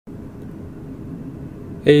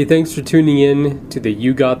Hey, thanks for tuning in to the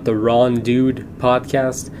You Got the Ron Dude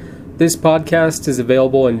podcast. This podcast is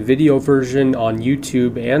available in video version on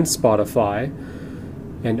YouTube and Spotify,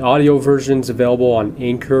 and audio versions available on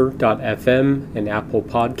Anchor.fm and Apple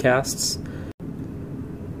Podcasts.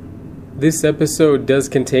 This episode does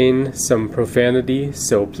contain some profanity,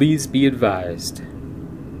 so please be advised.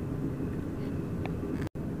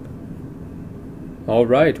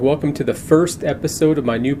 Alright, welcome to the first episode of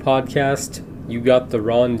my new podcast, You Got the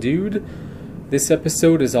Ron Dude. This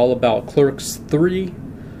episode is all about Clerks III,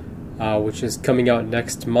 which is coming out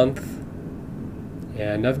next month.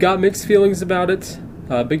 And I've got mixed feelings about it.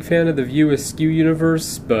 Big fan of the View Askew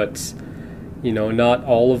universe, but, not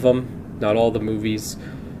all of them, not all the movies.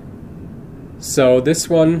 So this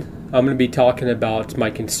one, I'm going to be talking about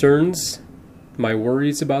my concerns, my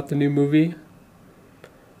worries about the new movie,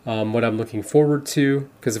 what I'm looking forward to,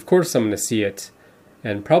 because of course I'm going to see it.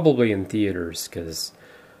 And probably in theaters, because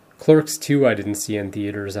Clerks II I didn't see in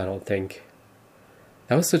theaters, I don't think.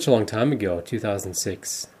 That was such a long time ago,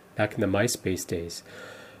 2006, back in the MySpace days.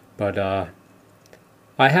 But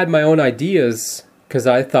I had my own ideas, because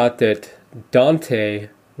I thought that Dante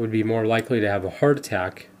would be more likely to have a heart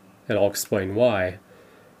attack, and I'll explain why.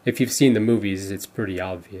 If you've seen the movies, it's pretty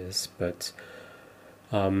obvious, but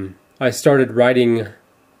I started writing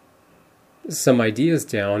some ideas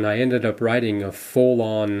down. I ended up writing a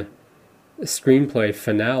full-on screenplay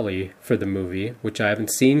finale for the movie, which I haven't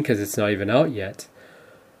seen because it's not even out yet.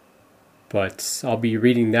 But I'll be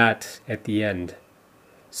reading that at the end.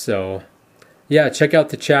 So, yeah, check out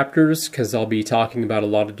the chapters because I'll be talking about a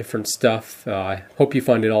lot of different stuff. I hope you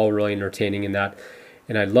find it all really entertaining in that.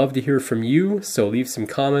 And I'd love to hear from you, so leave some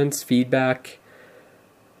comments, feedback,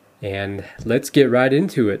 and let's get right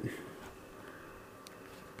into it.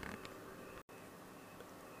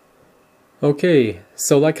 Okay,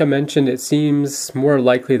 so like I mentioned, it seems more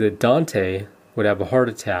likely that Dante would have a heart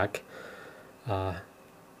attack. Not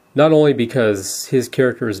only because his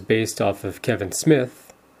character is based off of Kevin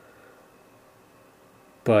Smith,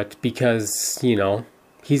 but because,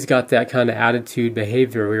 he's got that kind of attitude,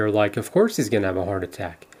 behavior where you're like, of course he's going to have a heart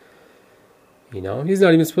attack. He's not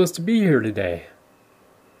even supposed to be here today.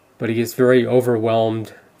 But he gets very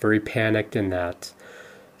overwhelmed, very panicked in that.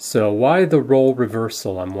 So why the role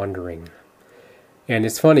reversal, I'm wondering. And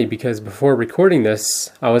it's funny because before recording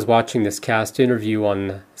this, I was watching this cast interview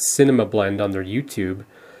on Cinema Blend on their YouTube,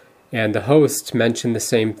 and the host mentioned the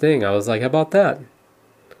same thing. I was like, how about that?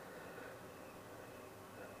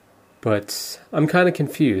 But I'm kind of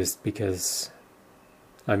confused because,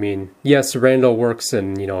 yes, Randall works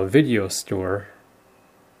in, a video store.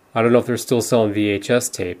 I don't know if they're still selling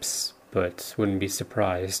VHS tapes, but wouldn't be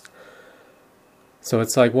surprised. So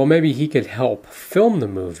it's like, well, maybe he could help film the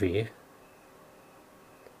movie.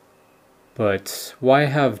 But why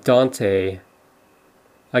have Dante,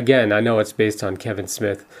 again, I know it's based on Kevin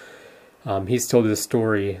Smith, he's told the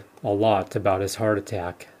story a lot about his heart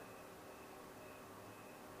attack.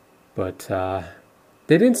 But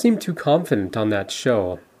they didn't seem too confident on that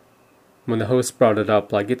show. When the host brought it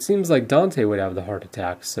up, it seems like Dante would have the heart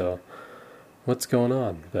attack, so what's going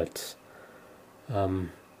on? But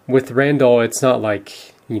with Randall, it's not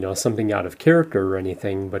like, something out of character or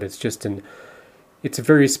anything, but it's just it's a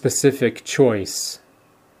very specific choice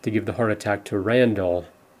to give the heart attack to Randall.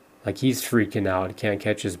 He's freaking out, he can't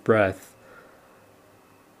catch his breath.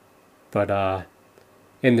 But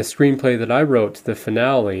in the screenplay that I wrote, the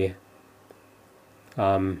finale,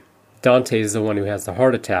 Dante is the one who has the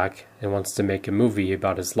heart attack and wants to make a movie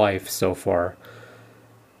about his life so far.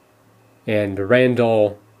 And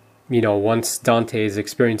Randall, once Dante is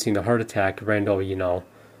experiencing the heart attack, Randall,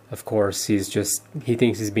 of course, he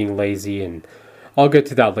thinks he's being lazy, and I'll get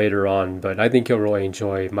to that later on, but I think you'll really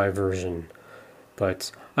enjoy my version.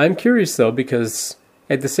 But I'm curious, though, because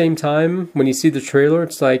at the same time, when you see the trailer,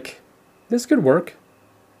 it's like, this could work.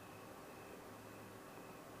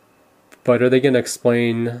 But are they going to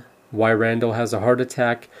explain why Randall has a heart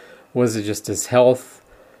attack? Was it just his health?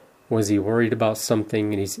 Was he worried about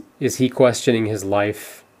something? And is he questioning his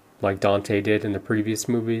life like Dante did in the previous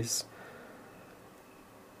movies?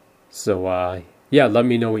 So, yeah, let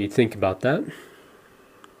me know what you think about that.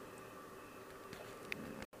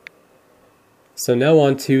 So now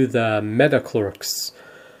on to the meta Clerks.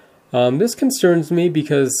 This concerns me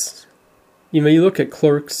because, you look at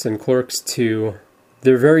Clerks and Clerks II,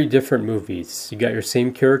 they're very different movies. You got your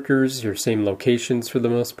same characters, your same locations for the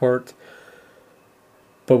most part.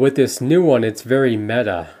 But with this new one, it's very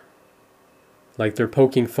meta. They're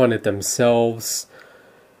poking fun at themselves.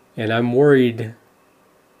 And I'm worried,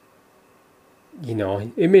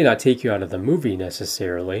 it may not take you out of the movie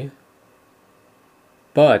necessarily.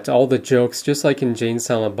 But all the jokes, just like in Jane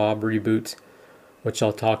Silent Bob reboot, which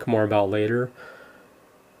I'll talk more about later,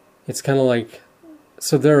 it's kind of like,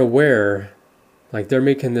 so they're aware, like they're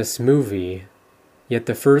making this movie, yet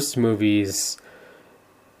the first movie's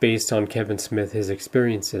based on Kevin Smith, his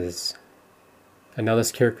experiences. And now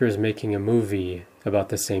this character is making a movie about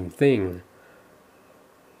the same thing.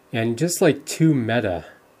 And just like too meta.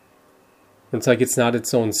 It's like it's not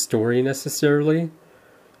its own story necessarily.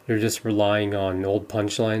 You're just relying on old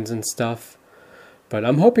punchlines and stuff. But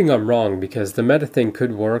I'm hoping I'm wrong, because the meta thing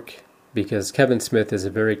could work, because Kevin Smith is a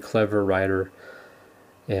very clever writer.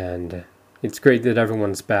 And it's great that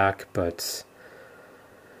everyone's back, but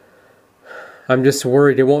I'm just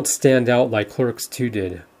worried it won't stand out like Clerks 2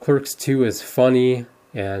 did. Clerks 2 is funny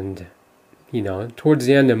and, you know, towards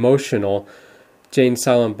the end emotional. Jane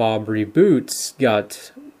Silent Bob reboots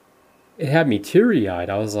it had me teary-eyed.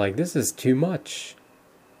 I was like, this is too much.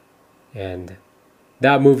 And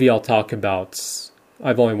that movie I'll talk about.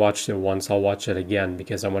 I've only watched it once. I'll watch it again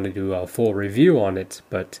because I want to do a full review on it.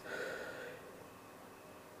 But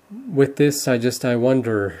with this, I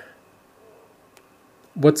wonder,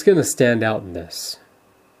 what's going to stand out in this?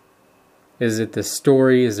 Is it the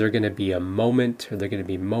story? Is there going to be a moment? Are there going to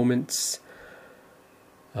be moments?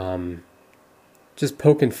 Just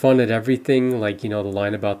poking fun at everything, like, you know, the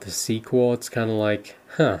line about the sequel. It's kind of like,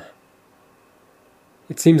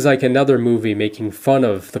 It seems like another movie making fun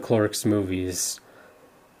of the Clerks movies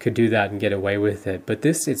could do that and get away with it. But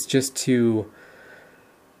this, it's just too,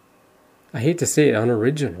 I hate to say it,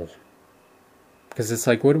 unoriginal. Because it's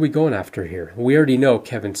like, what are we going after here? We already know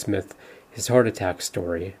Kevin Smith, his heart attack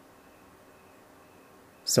story.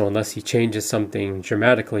 So unless he changes something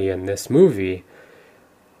dramatically in this movie,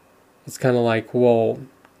 it's kind of like, well,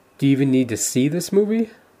 do you even need to see this movie?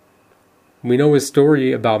 We know his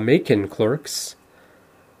story about making Clerks.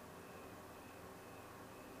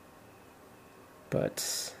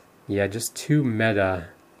 But, yeah, just too meta.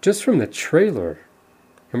 Just from the trailer.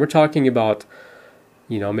 And we're talking about,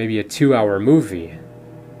 you know, maybe a 2-hour movie.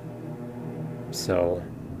 So,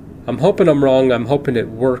 I'm hoping I'm wrong. I'm hoping it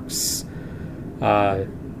works.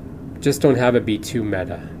 Just don't have it be too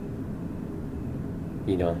meta.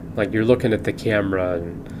 You know, like you're looking at the camera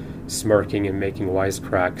and smirking and making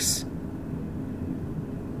wisecracks.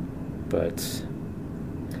 But,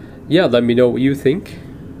 yeah, let me know what you think.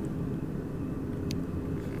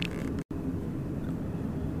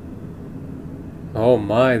 Oh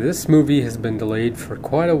my, this movie has been delayed for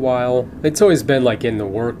quite a while. It's always been like in the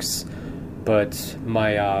works, but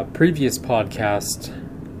my previous podcast,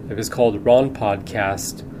 it was called Ron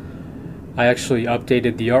Podcast. I actually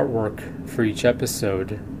updated the artwork for each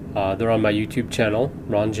episode. They're on my YouTube channel,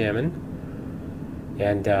 Ron Jammin.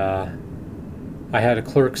 And I had a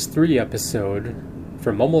Clerks 3 episode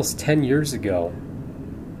from almost 10 years ago.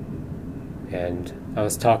 And I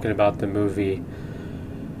was talking about the movie.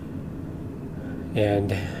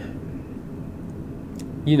 And,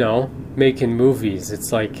 you know, making movies,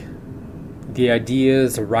 it's like the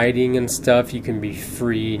ideas, writing and stuff, you can be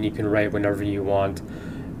free and you can write whenever you want.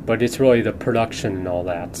 But it's really the production and all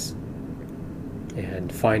that.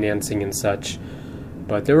 And financing and such.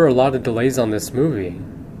 But there were a lot of delays on this movie.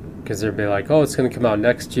 Because they'd be like, oh, it's going to come out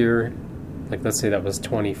next year. Like, let's say that was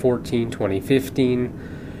 2014,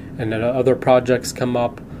 2015. And then other projects come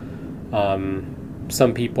up.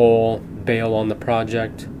 Some people bail on the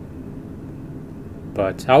project.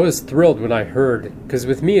 But I was thrilled when I heard, because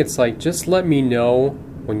with me it's like, just let me know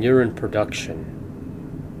when you're in production.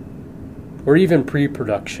 Or even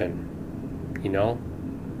pre-production, you know?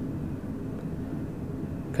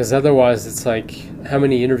 Because otherwise it's like, how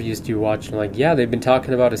many interviews do you watch? And like, yeah, they've been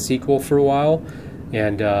talking about a sequel for a while,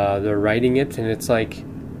 and they're writing it, and it's like,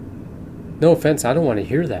 no offense, I don't want to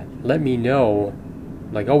hear that. Let me know,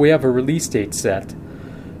 like, oh, we have a release date set.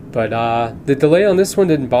 But the delay on this one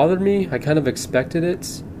didn't bother me. I kind of expected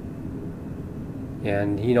it.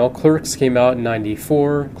 And, you know, Clerks came out in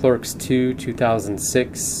 94, Clerks 2,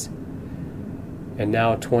 2006, and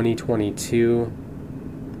now 2022.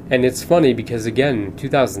 And it's funny because, again,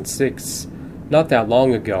 2006, not that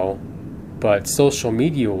long ago, but social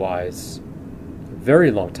media-wise, a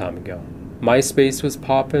very long time ago. MySpace was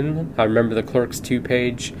popping. I remember the Clerks 2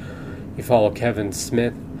 page. You follow Kevin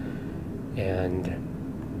Smith. And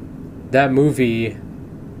that movie,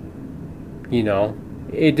 you know,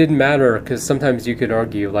 it didn't matter, because sometimes you could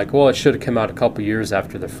argue, like, well, it should have come out a couple years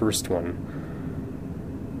after the first one.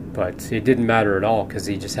 But it didn't matter at all, because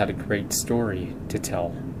he just had a great story to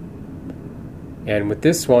tell. And with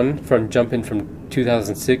this one, from jumping from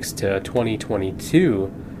 2006 to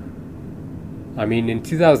 2022, I mean, in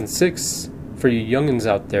 2006, for you youngins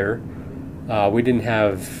out there, We didn't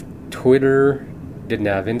have Twitter, didn't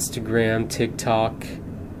have Instagram, TikTok.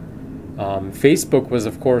 Facebook was,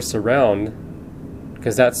 of course, around,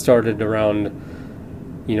 because that started around,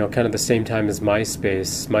 kind of the same time as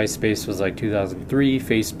MySpace. MySpace was like 2003,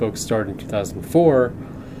 Facebook started in 2004.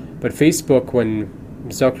 But Facebook, when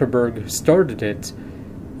Zuckerberg started it,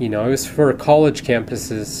 it was for college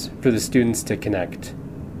campuses, for the students to connect.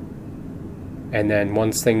 And then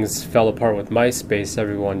once things fell apart with MySpace,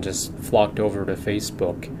 everyone just flocked over to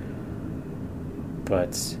Facebook.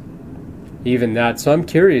 But even that, so I'm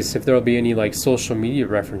curious if there'll be any like social media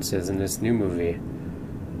references in this new movie.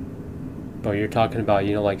 But you're talking about,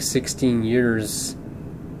 like 16 years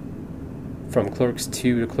from Clerks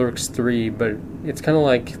 2 to Clerks 3, but it's kind of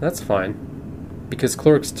like, that's fine, because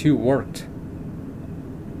Clerks 2 worked.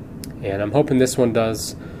 And I'm hoping this one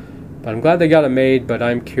does. But I'm glad they got it made, but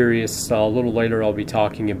I'm curious, a little later I'll be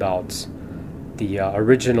talking about the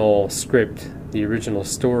original script, the original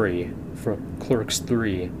story for Clerks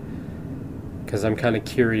 3. Because I'm kind of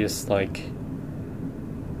curious, like,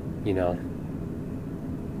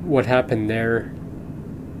 what happened there.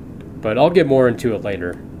 But I'll get more into it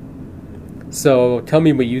later. So tell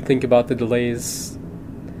me what you think about the delays.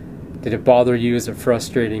 Did it bother you? Is it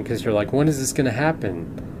frustrating? Because you're like, when is this going to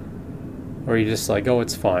happen? Or are you just like, oh,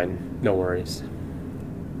 it's fine, no worries.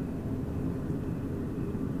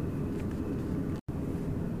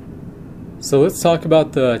 So let's talk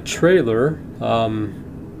about the trailer.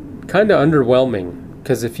 Kind of underwhelming,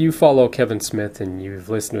 because if you follow Kevin Smith and you've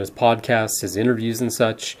listened to his podcasts, his interviews and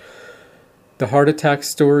such, the heart attack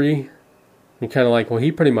story, you're kind of like, well,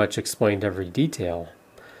 he pretty much explained every detail.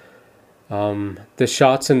 The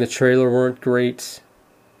shots in the trailer weren't great.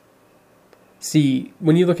 See,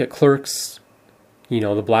 when you look at Clerks,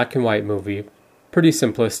 the black and white movie, pretty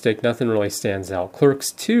simplistic, nothing really stands out.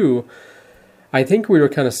 Clerks 2, I think we were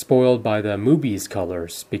kind of spoiled by the movie's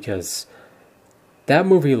colors, because that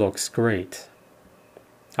movie looks great.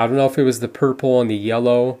 I don't know if it was the purple and the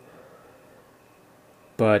yellow,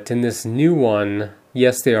 but in this new one,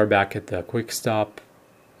 yes, they are back at the Quick Stop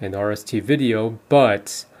and RST Video,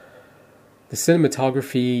 but the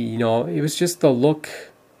cinematography, it was just the look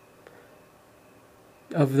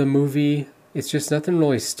of the movie. It's just nothing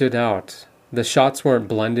really stood out. The shots weren't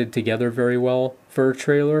blended together very well for a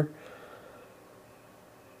trailer.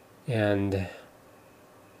 And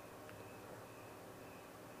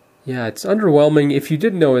yeah, it's underwhelming. If you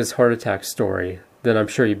didn't know his heart attack story, then I'm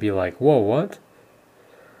sure you'd be like, whoa, what?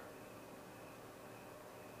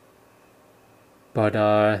 But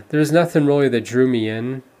there's nothing really that drew me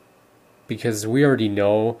in, because we already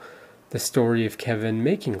know the story of Kevin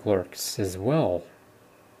making Clerks as well.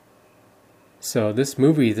 So this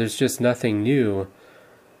movie, there's just nothing new.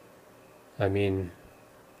 I mean,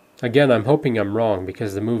 again, I'm hoping I'm wrong,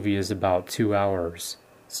 because the movie is about 2 hours.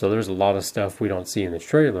 So there's a lot of stuff we don't see in the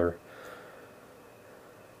trailer.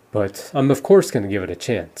 But I'm of course going to give it a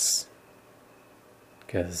chance.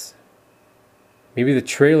 Because maybe the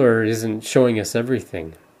trailer isn't showing us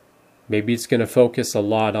everything. Maybe it's going to focus a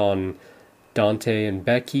lot on Dante and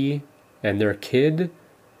Becky and their kid.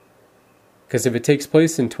 Because if it takes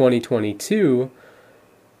place in 2022,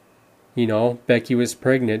 Becky was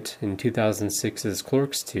pregnant in 2006's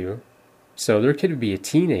Clerks 2. So their kid would be a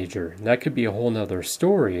teenager. That could be a whole nother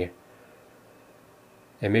story.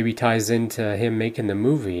 And maybe ties into him making the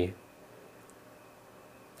movie.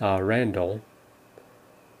 Randall.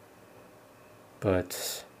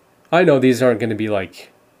 But I know these aren't going to be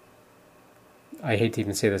like, I hate to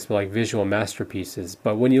even say this, but like visual masterpieces.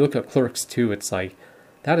 But when you look at Clerks 2, it's like,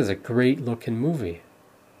 that is a great looking movie.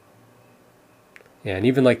 Yeah, and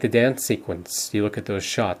even like the dance sequence, you look at those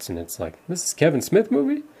shots and it's like, this is Kevin Smith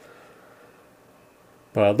movie?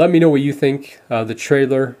 But let me know what you think of the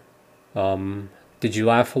trailer. Did you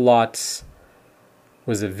laugh a lot?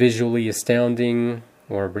 Was it visually astounding?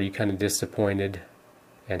 Or were you kind of disappointed?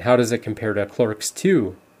 And how does it compare to Clerks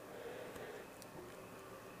 2?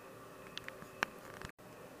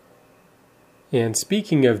 And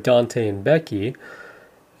speaking of Dante and Becky,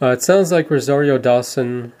 it sounds like Rosario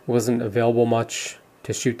Dawson wasn't available much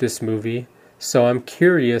to shoot this movie. So I'm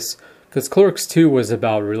curious, because Clerks 2 was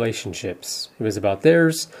about relationships. It was about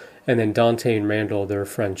theirs, and then Dante and Randall, their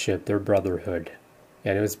friendship, their brotherhood.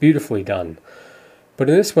 And it was beautifully done. But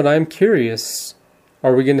in this one, I'm curious,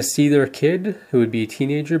 are we going to see their kid, who would be a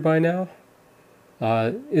teenager by now?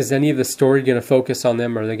 Is any of the story going to focus on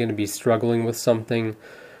them? Are they going to be struggling with something? Are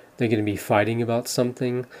they going to be fighting about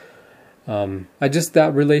something?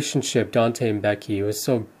 That relationship, Dante and Becky, was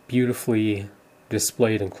so beautifully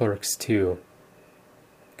displayed in Clerks 2.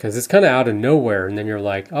 Because it's kind of out of nowhere, and then you're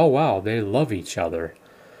like, oh wow, they love each other.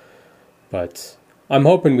 But I'm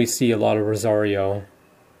hoping we see a lot of Rosario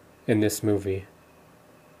in this movie.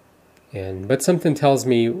 But something tells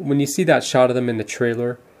me when you see that shot of them in the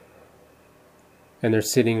trailer and they're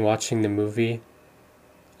sitting watching the movie,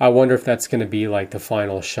 I wonder if that's going to be like the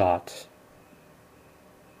final shot.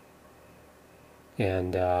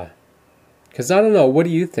 And because I don't know, what do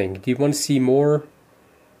you think? Do you want to see more,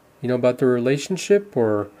 about the relationship,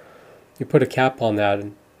 or you put a cap on that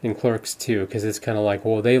in Clerks II? Because it's kind of like,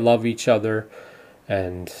 well, they love each other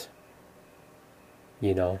and,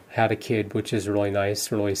 had a kid, which is really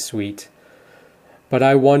nice, really sweet. But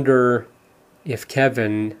I wonder if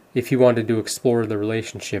Kevin, if he wanted to explore the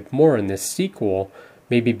relationship more in this sequel,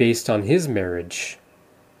 maybe based on his marriage.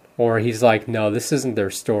 Or he's like, no, this isn't their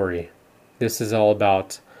story. This is all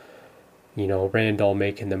about, Randall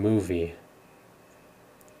making the movie.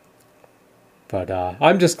 But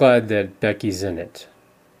I'm just glad that Becky's in it.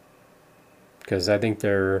 Because I think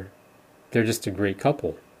they're just a great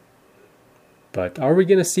couple. But are we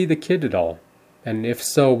going to see the kid at all? And if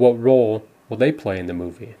so, what role will they play in the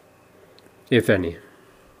movie? If any.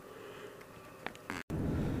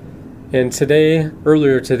 And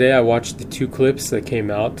earlier today, I watched the 2 clips that came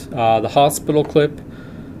out. The hospital clip,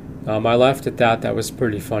 I laughed at that. That was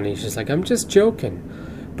pretty funny. She's like, I'm just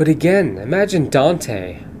joking. But again, imagine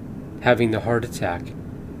Dante having the heart attack.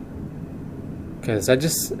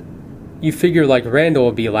 Because you figure like Randall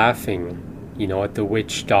will be laughing, at the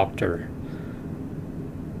witch doctor.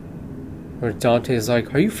 Where Dante is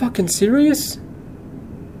like, are you fucking serious?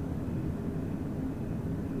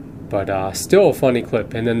 But still a funny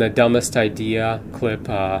clip. And then the dumbest idea clip,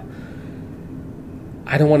 I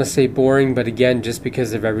don't want to say boring, but again, just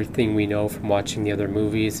because of everything we know from watching the other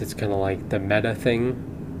movies, it's kind of like the meta thing.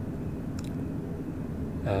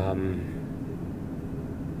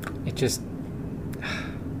 It just...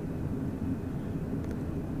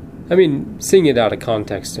 I mean, seeing it out of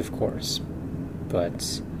context, of course.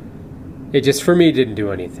 But it just, for me, didn't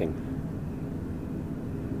do anything.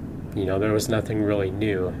 There was nothing really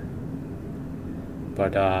new.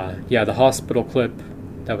 But, yeah, the hospital clip,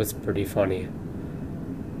 that was pretty funny.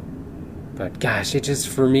 But, gosh, it just,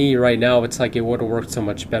 for me, right now, it's like it would have worked so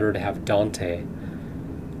much better to have Dante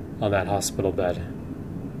on that hospital bed.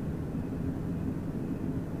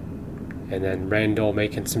 And then Randall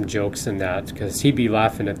making some jokes in that, because he'd be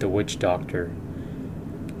laughing at the witch doctor.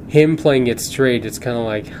 Him playing it straight, it's kind of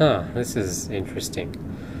like, this is interesting.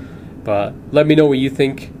 But let me know what you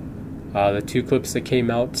think. The 2 clips that came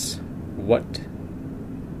out, what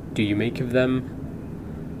do you make of them?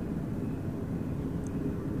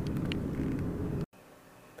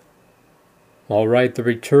 Alright, the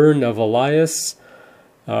return of Elias.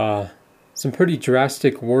 Some pretty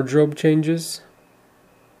drastic wardrobe changes.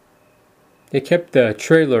 They kept the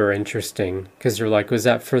trailer interesting, because you're like, was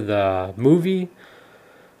that for the movie?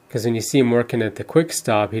 Because when you see him working at the Quick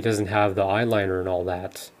Stop, he doesn't have the eyeliner and all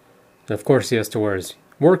that. And of course he has to wear his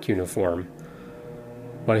work uniform.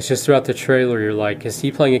 But it's just throughout the trailer, you're like, is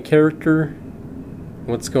he playing a character?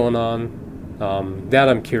 What's going on? That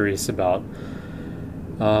I'm curious about.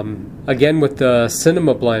 Again, with the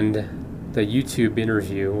Cinema Blend, the YouTube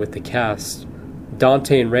interview with the cast,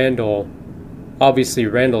 Dante and Randall, obviously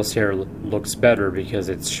Randall's hair looks better because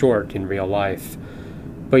it's short in real life.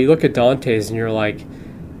 But you look at Dante's and you're like,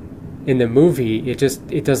 in the movie, it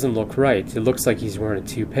doesn't look right. It looks like he's wearing a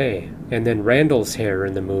toupee. And then Randall's hair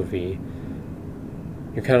in the movie,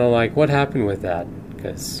 you're kind of like, what happened with that?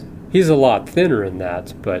 Because he's a lot thinner in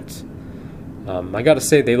that, but I gotta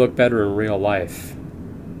say they look better in real life.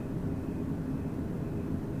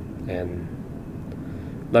 And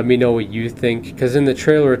let me know what you think, because in the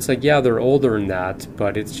trailer it's like, yeah, they're older than that,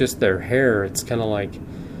 but it's just their hair. It's kind of like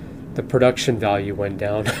the production value went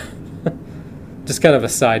down. Just kind of a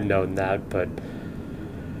side note in that, but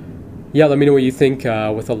yeah, let me know what you think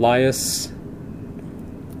with Elias,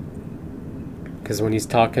 because when he's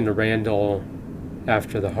talking to Randall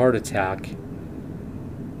after the heart attack,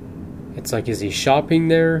 it's like, is he shopping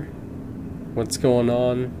there? What's going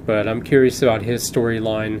on? But I'm curious about his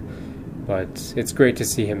storyline, but it's great to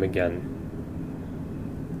see him again.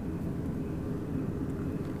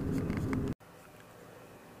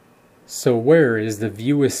 So where is the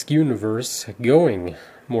Viewisk universe going?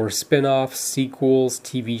 More spin-offs, sequels,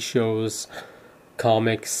 TV shows,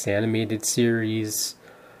 comics, animated series,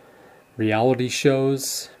 reality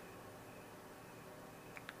shows?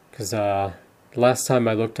 Because last time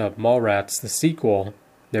I looked up Mallrats, the sequel,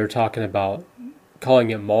 they were talking about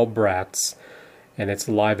calling it Mallbrats, and it's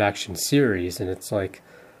a live-action series, and it's like,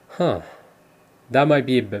 that might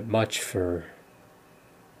be a bit much for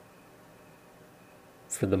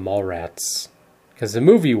the Mallrats, Because the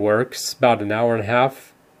movie works about an hour and a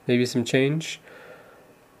half, maybe some change.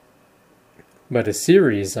 But a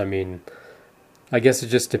series, I mean, I guess it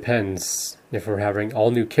just depends if we're having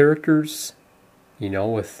all new characters, you know,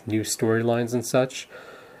 with new storylines and such.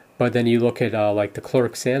 But then you look at like the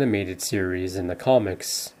Clerks animated series and the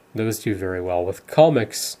comics, those do very well. With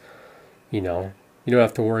comics, you know, you don't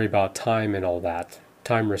have to worry about time and all that,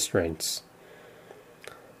 time restraints.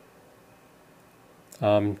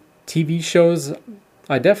 TV shows,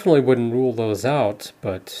 I definitely wouldn't rule those out,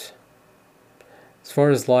 but as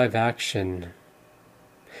far as live action,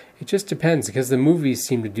 it just depends, because the movies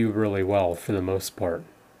seem to do really well for the most part.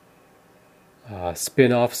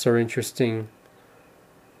 Spin-offs are interesting,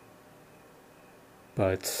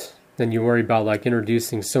 but then you worry about like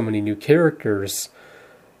introducing so many new characters,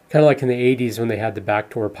 kind of like in the 80s when they had the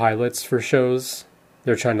backdoor pilots for shows.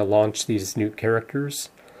 They're trying to launch these new characters.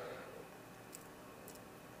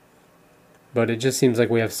 But it just seems like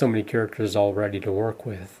we have so many characters already to work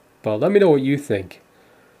with. But let me know what you think.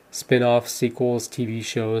 Spin-offs, sequels, TV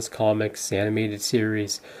shows, comics, animated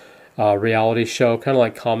series, reality show, kind of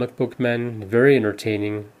like Comic Book Men. Very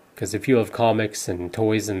entertaining, because if you love comics and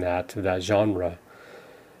toys and that genre,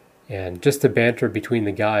 and just the banter between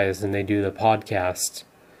the guys and they do the podcast,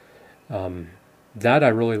 that I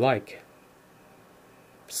really like.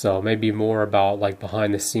 So maybe more about like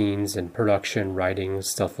behind the scenes and production, writing,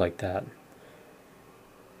 stuff like that.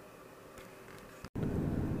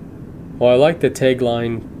 Well, I like the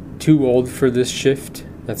tagline, "Too old for this shift."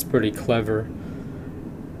 That's pretty clever.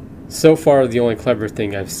 So far, the only clever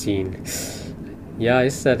thing I've seen. Yeah, I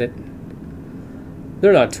said it.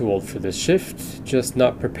 They're not too old for this shift, just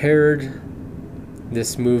not prepared.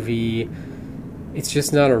 This movie, it's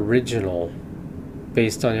just not original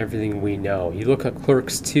based on everything we know. You look at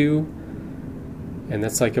Clerks 2, and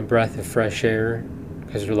that's like a breath of fresh air,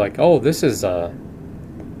 because you're like, oh, this is a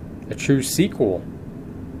true sequel.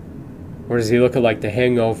 Whereas you look at like The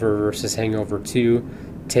Hangover versus Hangover 2,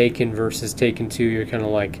 Taken versus Taken 2, you're kind of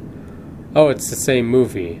like, oh, it's the same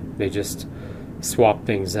movie. They just swap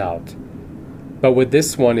things out. But with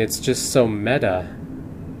this one, it's just so meta,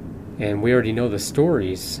 and we already know the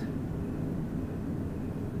stories.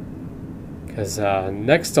 Because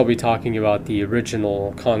next I'll be talking about the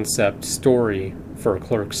original concept story for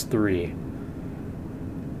Clerks 3.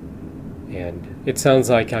 And it sounds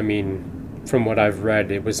like, I mean, from what I've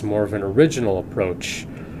read, it was more of an original approach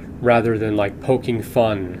rather than like poking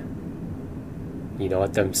fun, you know,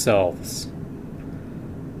 at themselves.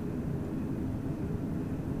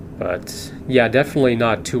 But yeah, definitely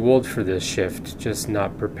not too old for this shift, just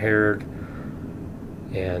not prepared,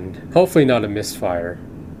 and hopefully not a misfire.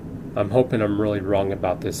 I'm hoping I'm really wrong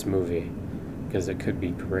about this movie, because it could be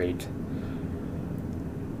great.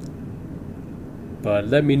 But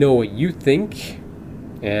let me know what you think.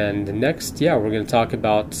 And next, yeah, we're going to talk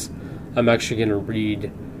about, I'm actually going to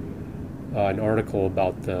read an article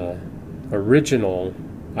about the original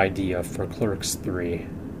idea for Clerks 3.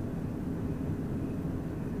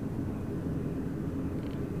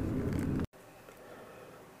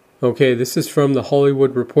 Okay, this is from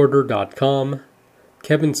thehollywoodreporter.com.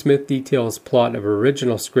 Kevin Smith details plot of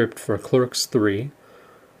original script for Clerks 3.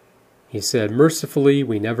 He said, "Mercifully,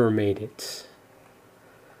 we never made it."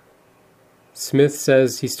 Smith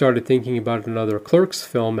says he started thinking about another Clerks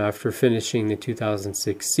film after finishing the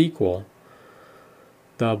 2006 sequel.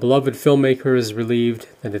 The beloved filmmaker is relieved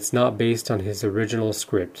that it's not based on his original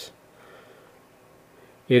script.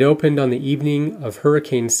 It opened on the evening of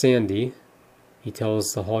Hurricane Sandy, he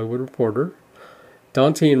tells The Hollywood Reporter.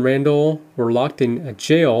 Dante and Randall were locked in a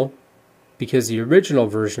jail because the original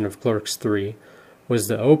version of Clerks 3 was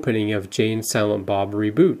the opening of Jay and Silent Bob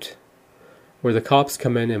Reboot, where the cops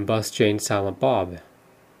come in and bust Jay and Silent Bob.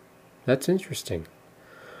 That's interesting.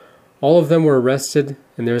 All of them were arrested,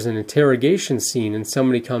 and there's an interrogation scene, and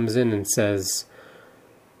somebody comes in and says,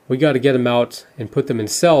 "We got to get them out and put them in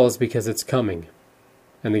cells because it's coming."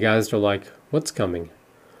 And the guys are like, "What's coming?"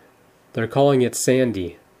 They're calling it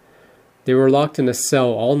Sandy. They were locked in a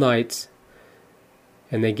cell all night,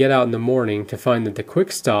 and they get out in the morning to find that the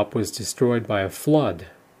Quick Stop was destroyed by a flood.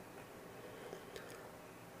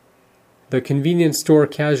 The convenience store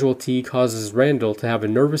casualty causes Randall to have a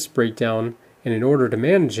nervous breakdown, and in order to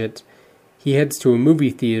manage it, he heads to a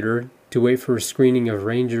movie theater to wait for a screening of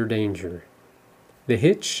Ranger Danger. The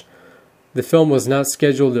hitch? The film was not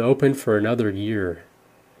scheduled to open for another year.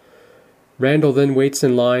 Randall then waits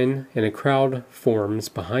in line, and a crowd forms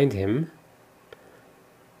behind him.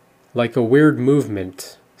 Like a weird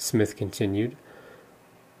movement, Smith continued.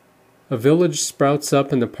 A village sprouts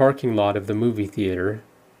up in the parking lot of the movie theater.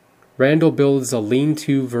 Randall builds a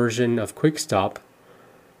lean-to version of Quick Stop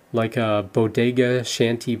like a bodega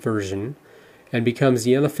shanty version, and becomes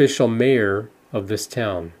the unofficial mayor of this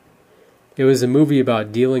town. It was a movie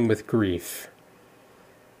about dealing with grief.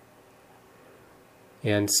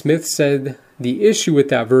 And Smith said the issue with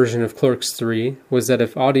that version of Clerks III was that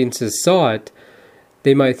if audiences saw it,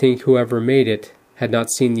 they might think whoever made it had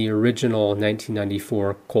not seen the original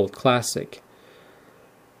 1994 cult classic.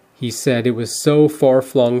 He said it was so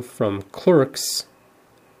far-flung from Clerks.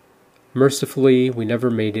 Mercifully, we never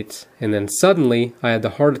made it, and then suddenly I had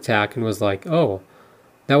the heart attack and was like, oh,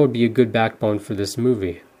 that would be a good backbone for this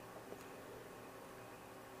movie.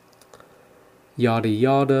 Yada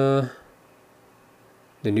yada.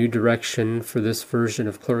 The new direction for this version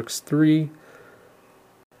of Clerks 3.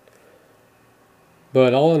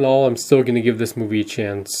 But all in all, I'm still going to give this movie a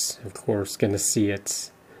chance. Of course, going to see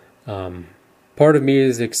it. Part of me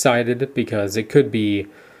is excited because it could be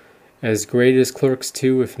as great as Clerks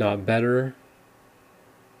 2, if not better.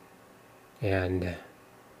 And,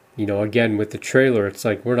 you know, again, with the trailer, it's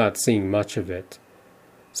like we're not seeing much of it.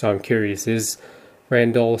 So I'm curious, is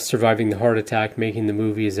Randall surviving the heart attack, making the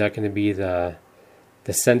movie, is that going to be the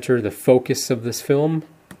center, the focus of this film?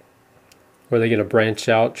 Or are they going to branch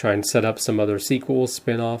out, try and set up some other sequels,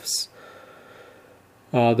 spin-offs?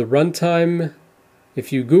 The runtime,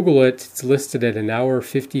 if you Google it, it's listed at 1 hour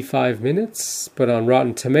 55 minutes, but on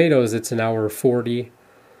Rotten Tomatoes it's 1 hour 40.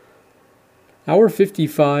 Hour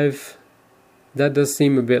 55, that does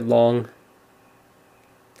seem a bit long.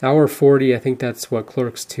 Hour 40, I think that's what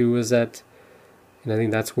Clerks 2 is at, and I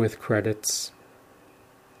think that's with credits.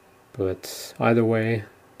 But either way,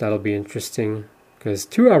 that'll be interesting, because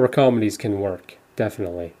 2-hour comedies can work,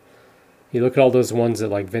 definitely. You look at all those ones that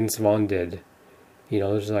like Vince Vaughn did, you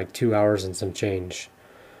know, there's like 2 hours and some change.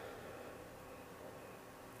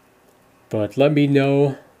 But let me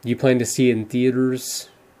know, do you plan to see it in theaters?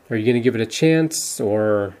 Are you going to give it a chance,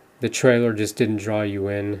 or the trailer just didn't draw you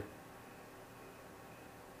in?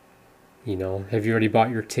 You know, have you already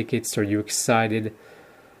bought your tickets? Are you excited?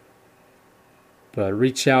 But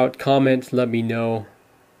reach out, comment, let me know.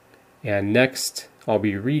 And next, I'll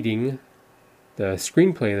be reading the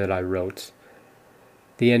screenplay that I wrote,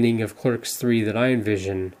 the ending of Clerks 3 that I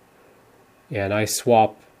envision, and I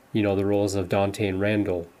swap, you know, the roles of Dante and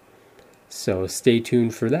Randall. So stay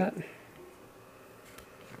tuned for that.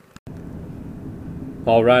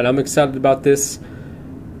 Alright, I'm excited about this.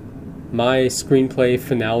 My screenplay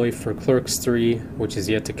finale for Clerks 3, which is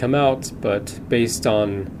yet to come out, but based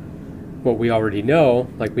on what we already know,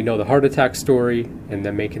 like we know the heart attack story and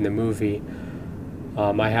then making the movie,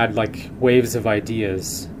 I had like waves of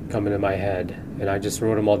ideas come into my head, and I just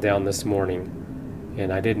wrote them all down this morning,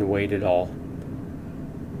 and I didn't wait at all.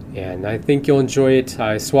 And I think you'll enjoy it.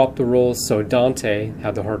 I swapped the roles, so Dante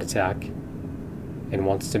had the heart attack and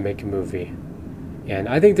wants to make a movie. And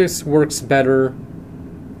I think this works better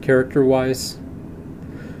character-wise.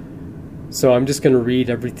 So I'm just going to read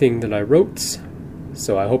everything that I wrote.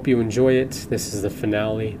 So I hope you enjoy it. This is the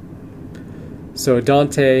finale. So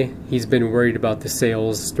Dante, he's been worried about the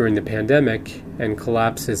sales during the pandemic and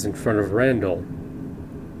collapses in front of Randall,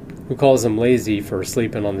 who calls him lazy for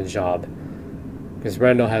sleeping on the job, because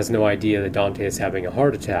Randall has no idea that Dante is having a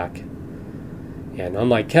heart attack. And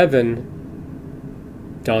unlike Kevin,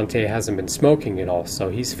 Dante hasn't been smoking at all, so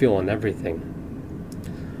he's feeling everything.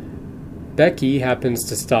 Becky happens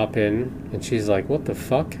to stop in, and she's like, what the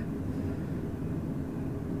fuck?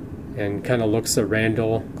 And kind of looks at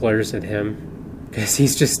Randall, glares at him, because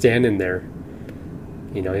he's just standing there.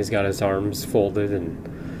 You know, he's got his arms folded,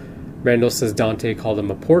 and Randall says Dante called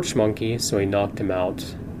him a porch monkey, so he knocked him out.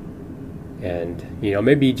 And, you know,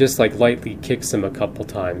 maybe he just like lightly kicks him a couple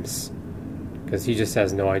times, because he just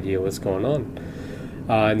has no idea what's going on.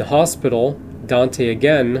 In the hospital, Dante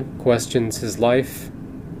again questions his life.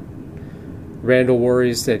 Randall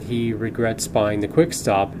worries that he regrets buying the Quick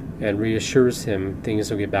Stop and reassures him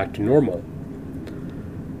things will get back to normal.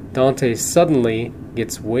 Dante suddenly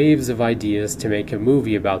gets waves of ideas to make a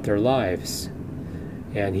movie about their lives,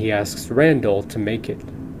 and he asks Randall to make it.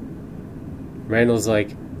 Randall's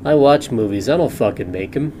like, I watch movies, I don't fucking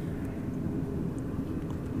make them.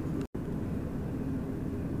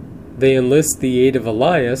 They enlist the aid of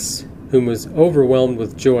Elias, whom was overwhelmed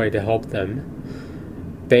with joy to help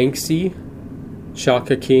them. Banksy,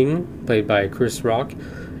 Shaka King, played by Chris Rock,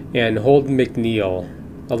 and Holden McNeil.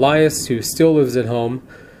 Elias, who still lives at home,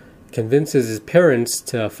 convinces his parents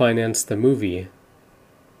to finance the movie,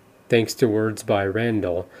 thanks to words by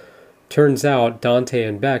Randall. Turns out Dante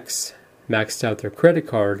and Bex maxed out their credit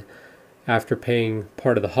card after paying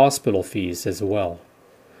part of the hospital fees as well.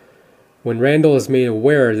 When Randall is made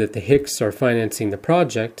aware that the Hicks are financing the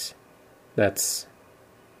project, that's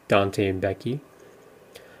Dante and Becky.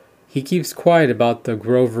 He keeps quiet about the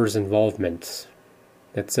Grover's involvement.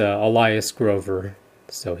 That's Elias Grover,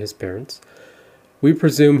 so his parents. We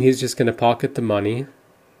presume he's just going to pocket the money.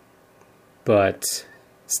 But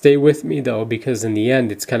stay with me, though, because in the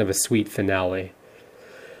end, it's kind of a sweet finale.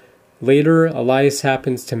 Later, Elias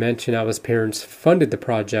happens to mention how his parents funded the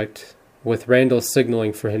project, with Randall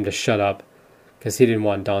signaling for him to shut up, because he didn't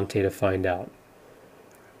want Dante to find out.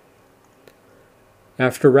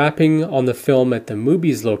 After wrapping on the film at the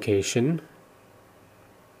Movies location,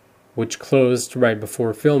 which closed right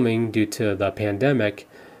before filming due to the pandemic,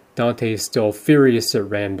 Dante is still furious at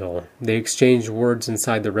Randall. They exchange words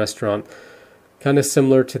inside the restaurant, kind of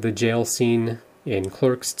similar to the jail scene in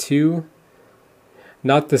Clerks II.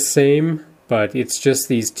 Not the same, but it's just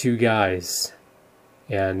these two guys.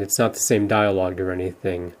 And it's not the same dialogue or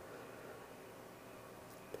anything.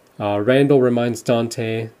 Randall reminds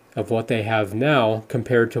Dante of what they have now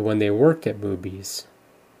compared to when they worked at Movies.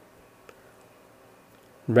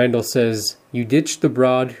 Randall says, "You ditched the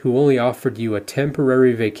broad who only offered you a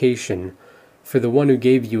temporary vacation for the one who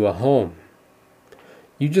gave you a home.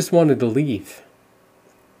 You just wanted to leave.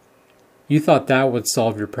 You thought that would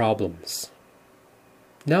solve your problems.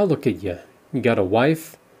 Now look at you. You got a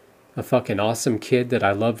wife, a fucking awesome kid that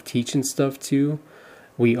I love teaching stuff to.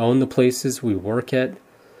 We own the places we work at.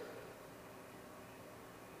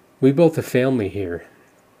 We built a family here."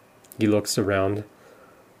 He looks around.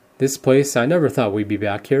 "This place, I never thought we'd be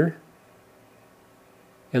back here.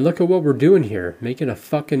 And look at what we're doing here, making a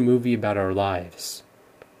fucking movie about our lives.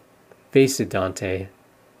 Face it, Dante,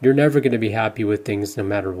 you're never going to be happy with things no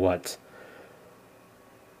matter what."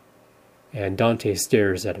 And Dante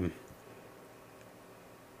stares at him.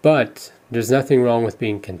 But there's nothing wrong with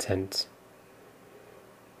being content.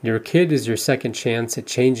 Your kid is your second chance at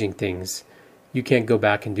changing things you can't go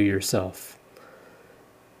back and do yourself.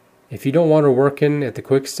 If you don't want her working at the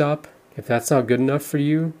Quick Stop, if that's not good enough for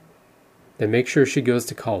you, then make sure she goes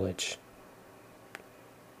to college.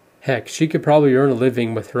 Heck, she could probably earn a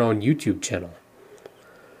living with her own YouTube channel.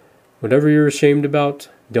 Whatever you're ashamed about,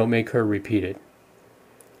 don't make her repeat it.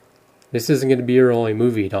 This isn't going to be your only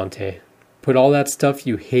movie, Dante. Put all that stuff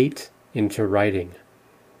you hate into writing.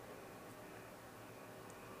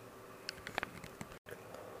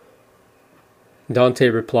 Dante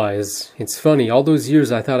replies, "It's funny, all those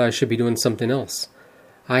years I thought I should be doing something else.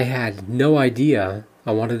 I had no idea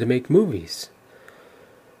I wanted to make movies."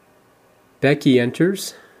 Becky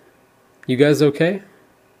enters. "You guys okay?"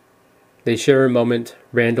 They share a moment.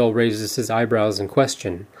 Randall raises his eyebrows in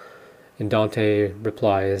question, and Dante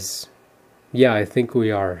replies, "Yeah, I think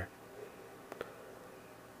we are."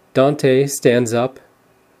 Dante stands up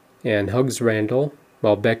and hugs Randall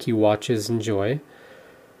while Becky watches in joy.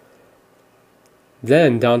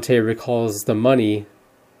 Then Dante recalls the money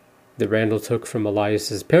that Randall took from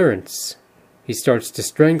Elias's parents. He starts to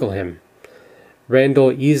strangle him.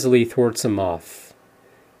 Randall easily thwarts him off.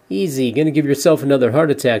 "Easy, gonna give yourself another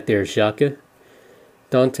heart attack there, Shaka."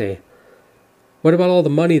 Dante, "What about all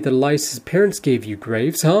the money that Elias's parents gave you,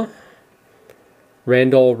 Graves, huh?"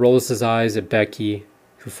 Randall rolls his eyes at Becky,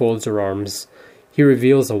 who folds her arms. He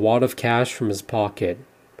reveals a wad of cash from his pocket.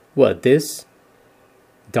 "What, this?"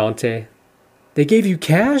 Dante, "They gave you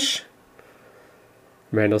cash?"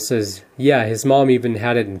 Randall says, "Yeah, his mom even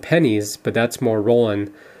had it in pennies, but that's more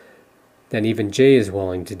rolling than even Jay is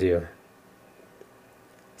willing to do."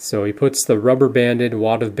 So he puts the rubber-banded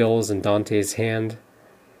wad of bills in Dante's hand.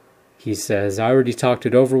 He says, "I already talked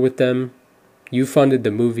it over with them. You funded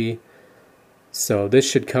the movie, so this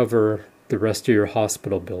should cover the rest of your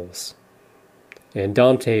hospital bills." And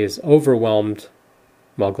Dante is overwhelmed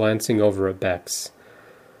while glancing over at Bex.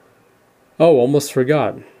 "Oh, almost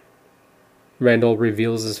forgot." Randall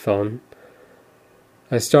reveals his phone.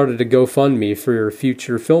 "I started a GoFundMe for your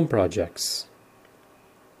future film projects."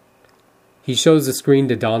 He shows the screen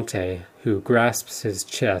to Dante, who grasps his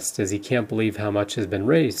chest as he can't believe how much has been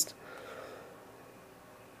raised.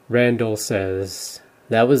 Randall says,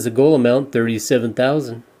 "That was the goal amount,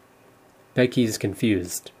 37,000. Becky's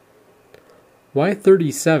confused. "Why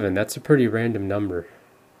 37? That's a pretty random number."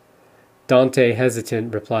 Dante,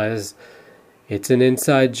 hesitant, replies, "It's an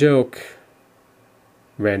inside joke."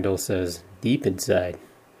 Randall says, "Deep inside."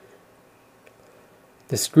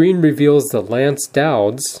 The screen reveals that Lance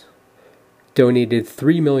Dowds donated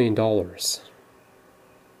 $3 million.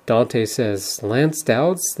 Dante says, "Lance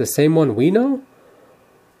Dowds? The same one we know?"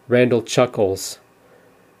 Randall chuckles.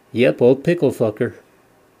 "Yep, old pickle fucker."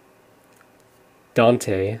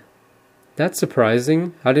 Dante, "That's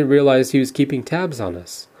surprising. I didn't realize he was keeping tabs on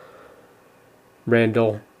us."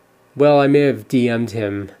 Randall, "Well, I may have DM'd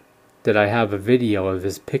him that I have a video of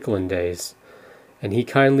his pickling days, and he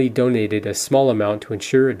kindly donated a small amount to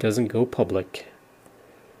ensure it doesn't go public.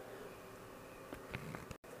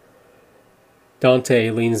 Dante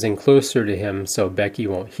leans in closer to him so Becky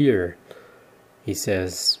won't hear. He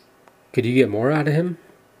says, "Could you get more out of him?"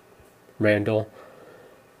 Randall,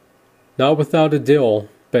 "Not without a deal,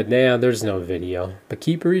 but nah, there's no video. But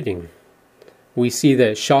keep reading." We see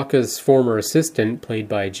that Shaka's former assistant, played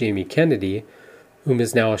by Jamie Kennedy, whom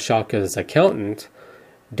is now Shaka's accountant,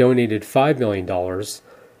 donated $5 million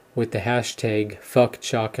with the hashtag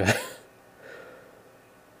 #FuckShaka.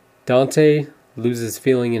 Dante loses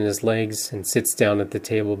feeling in his legs and sits down at the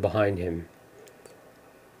table behind him.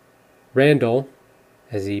 Randall,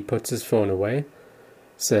 as he puts his phone away,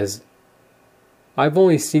 says, "I've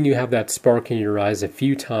only seen you have that spark in your eyes a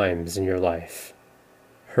few times in your life."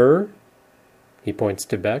 "Her?" He points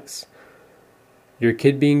to Bex. "Your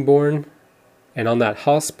kid being born, and on that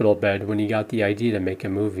hospital bed when you got the idea to make a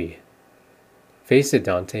movie. Face it,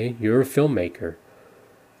 Dante, you're a filmmaker.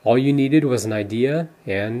 All you needed was an idea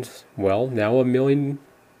and, well, now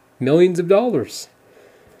millions of dollars."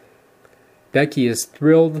 Becky is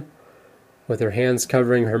thrilled, with her hands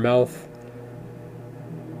covering her mouth.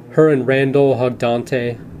 Her and Randall hug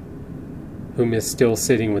Dante, whom is still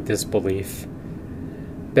sitting with disbelief.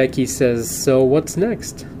 Becky says, "So what's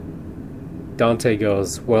next?" Dante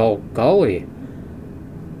goes, "Well, golly."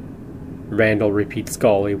 Randall repeats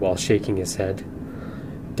golly while shaking his head.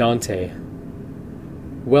 Dante,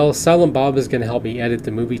 "Well, Silent Bob is going to help me edit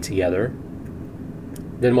the movie together.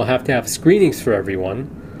 Then we'll have to have screenings for everyone.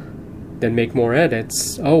 Then make more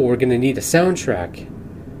edits. Oh, we're going to need a soundtrack."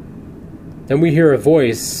 Then we hear a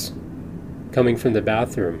voice coming from the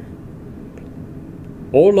bathroom.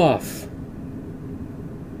 "Olaf!"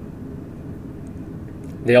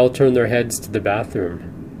 They all turn their heads to the bathroom.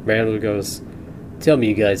 Randall goes, "Tell me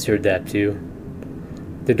you guys heard that too."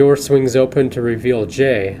 The door swings open to reveal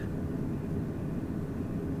Jay,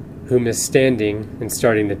 whom is standing and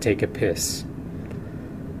starting to take a piss.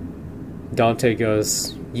 Dante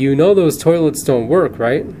goes, "You know those toilets don't work,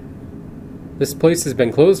 right? This place has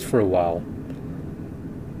been closed for a while."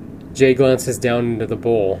 Jay glances down into the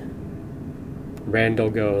bowl.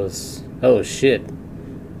 Randall goes, "Oh shit."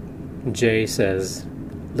 Jay says,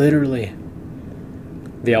 "Literally."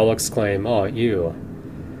 They all exclaim, "Oh, you."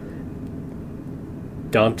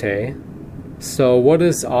 Dante, "So what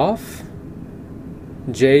is off?"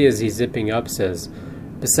 Jay, as he's zipping up, says,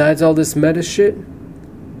 "Besides all this meta shit?"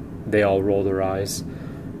 They all roll their eyes.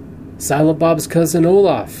 "Silent Bob's cousin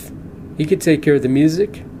Olaf. He could take care of the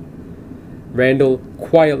music." Randall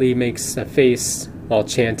quietly makes a face while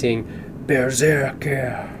chanting,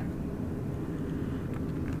 "Berserker."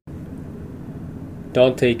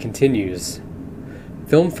 Dante continues,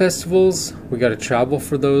 "Film festivals, we gotta travel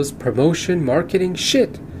for those, promotion, marketing,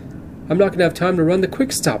 shit. I'm not gonna have time to run the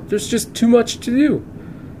quick stop, there's just too much to do."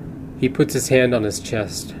 He puts his hand on his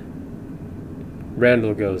chest.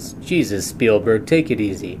 Randall goes, "Jesus, Spielberg, take it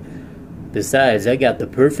easy. Besides, I got the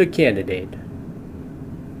perfect candidate."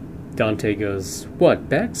 Dante goes, "What,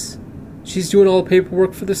 Bex? She's doing all the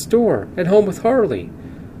paperwork for the store, at home with Harley."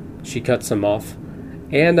 She cuts him off.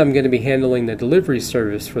 "And I'm going to be handling the delivery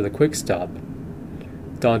service for the quick stop."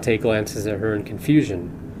 Dante glances at her in confusion.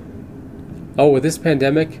 "Oh, with this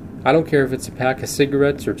pandemic, I don't care if it's a pack of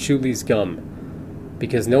cigarettes or Chuli's gum,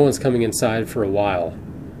 because no one's coming inside for a while."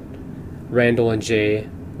 Randall and Jay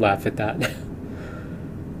laugh at that.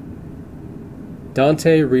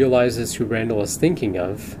 Dante realizes who Randall is thinking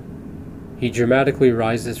of. He dramatically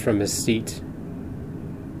rises from his seat.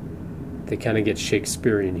 They kind of get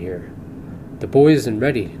Shakespearean here. "The boy isn't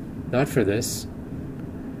ready. Not for this."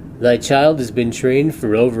 "Thy child has been trained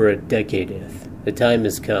for over a decadeth. The time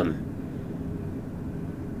has come."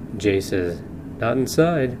 Jay says, "Not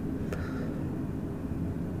inside."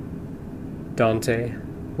 Dante,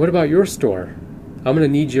 "What about your store? I'm going to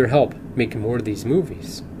need your help making more of these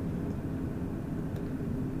movies."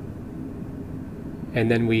 And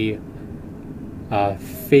then we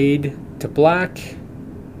fade to black,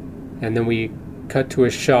 and then we cut to a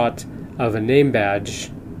shot of a name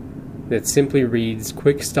badge that simply reads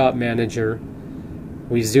Quick Stop Manager.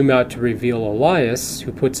 We zoom out to reveal Elias,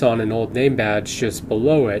 who puts on an old name badge just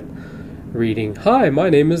below it, reading, "Hi, my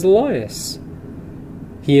name is Elias."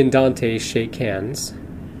 He and Dante shake hands.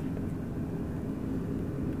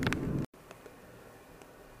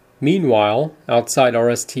 Meanwhile, outside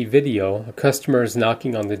RST Video, a customer is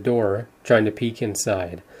knocking on the door, trying to peek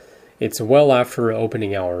inside. It's well after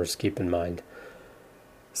opening hours, keep in mind.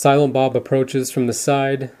 Silent Bob approaches from the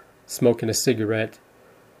side, smoking a cigarette.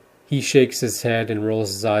 He shakes his head and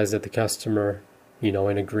rolls his eyes at the customer,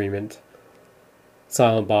 in agreement.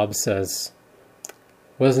 Silent Bob says,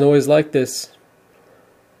 "Wasn't always like this."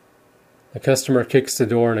 The customer kicks the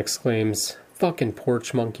door and exclaims, "Fucking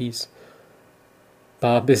porch monkeys."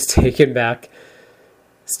 Bob is taken back,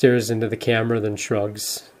 stares into the camera, then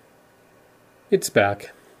shrugs. It's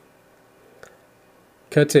back.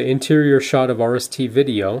 Cut to interior shot of RST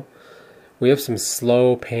video. We have some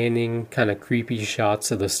slow panning, kind of creepy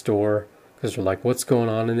shots of the store, because we're like, what's going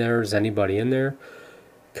on in there? Is anybody in there?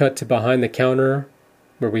 Cut to behind the counter,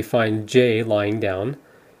 where we find Jay lying down,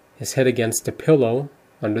 his head against a pillow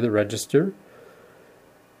under the register.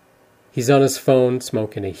 He's on his phone,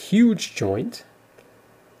 smoking a huge joint.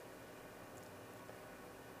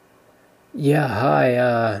 "Yeah,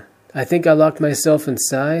 hi, I think I locked myself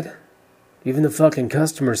inside. Even the fucking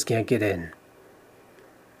customers can't get in.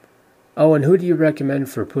 Oh, and who do you recommend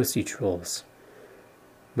for pussy trolls?"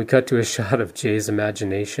 We cut to a shot of Jay's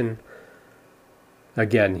imagination.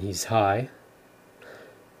 Again, he's high.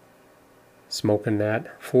 Smoking that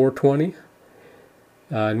 420.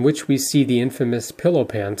 In which we see the infamous Pillow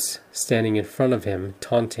Pants standing in front of him,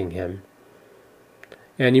 taunting him.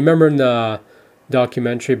 And you remember in the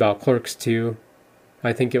documentary about Clerks II,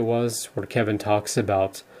 I think it was, where Kevin talks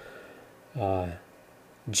about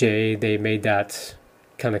Jay, they made that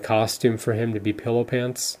kind of costume for him to be Pillow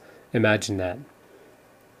Pants. Imagine that.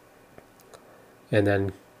 And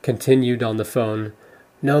then continued on the phone,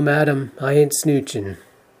 "No, madam, I ain't snooching."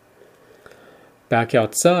 Back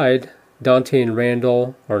outside, Dante and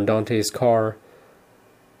Randall are in Dante's car,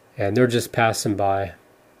 and they're just passing by.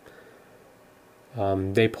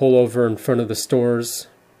 They pull over in front of the stores.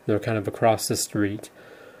 They're kind of across the street.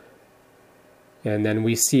 And then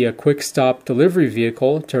we see a quick stop delivery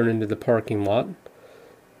vehicle turn into the parking lot.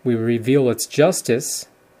 We reveal it's Justice.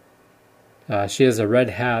 She has a red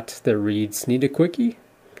hat that reads, "Need a quickie?"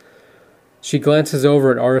 She glances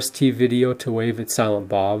over at RST video to wave at Silent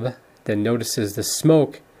Bob, then notices the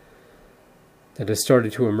smoke that has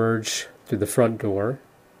started to emerge through the front door.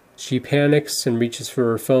 She panics and reaches for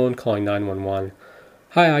her phone, calling 911.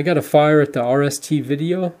 "Hi, I got a fire at the RST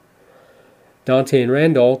video." Dante and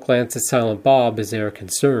Randall glance at Silent Bob as they are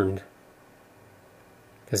concerned.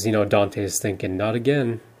 Because, Dante is thinking, not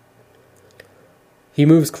again. He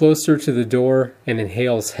moves closer to the door and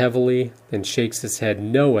inhales heavily, then shakes his head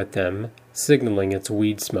no at them, signaling it's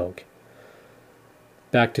weed smoke.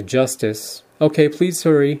 Back to Justice. "Okay, please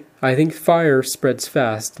hurry. I think fire spreads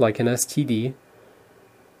fast, like an STD."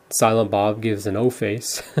 Silent Bob gives an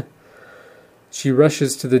O-face. She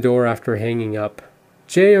rushes to the door after hanging up.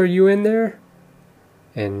 "Jay, are you in there?"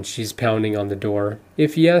 And she's pounding on the door.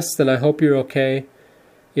 "If yes, then I hope you're okay.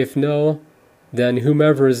 If no, then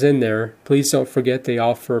whomever is in there, please don't forget they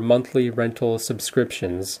offer monthly rental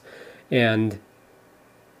subscriptions." And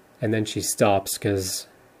then she stops because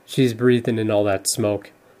she's breathing in all that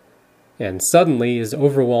smoke, and suddenly is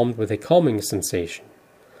overwhelmed with a calming sensation.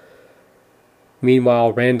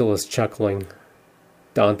 Meanwhile, Randall is chuckling.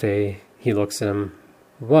 Dante, he looks at him.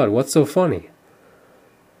 What's so funny?"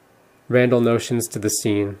 Randall notions to the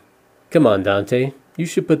scene. "Come on, Dante, you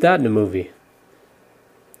should put that in a movie."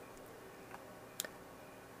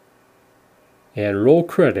 And roll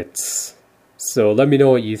credits. So let me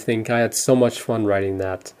know what you think. I had so much fun writing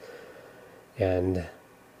that. And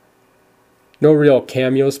no real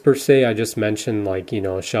cameos per se. I just mentioned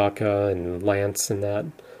Shaka and Lance and that.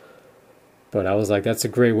 But I was like, that's a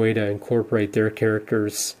great way to incorporate their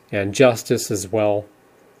characters. And Justice as well.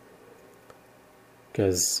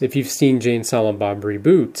 Because if you've seen Jay and Silent Bob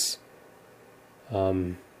reboots,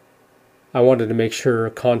 I wanted to make sure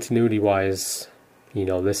continuity-wise,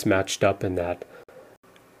 this matched up in that.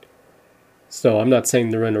 So I'm not saying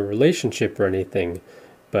they're in a relationship or anything,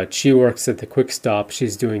 but she works at the Quick Stop.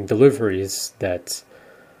 She's doing deliveries that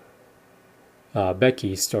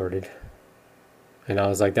Becky started. And I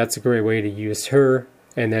was like, that's a great way to use her.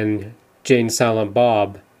 And then Jay and Silent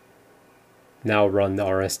Bob now run the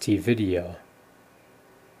RST video.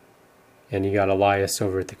 And you got Elias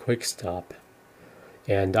over at the Quick Stop.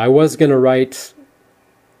 And I was going to write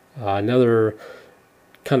another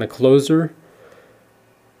kind of closer.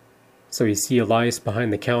 So you see Elias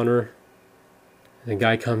behind the counter. And the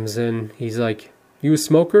guy comes in. He's like, "You a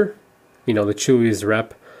smoker?" The Chewy's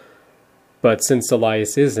rep. But since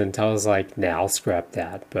Elias isn't, I was like, nah, I'll scrap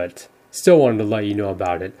that. But still wanted to let you know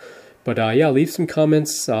about it. But yeah, leave some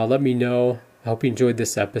comments. Let me know. I hope you enjoyed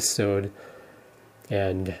this episode.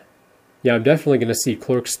 And yeah, I'm definitely going to see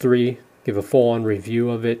Clerks 3. Give a full-on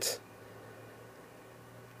review of it.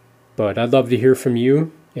 But I'd love to hear from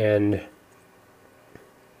you. And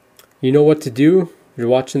you know what to do. If you're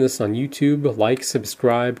watching this on YouTube, like,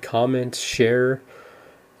 subscribe, comment, share.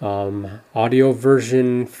 audio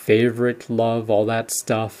version, favorite, love, all that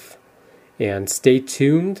stuff. And stay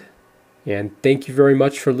tuned. And thank you very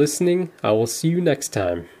much for listening. I will see you next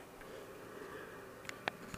time.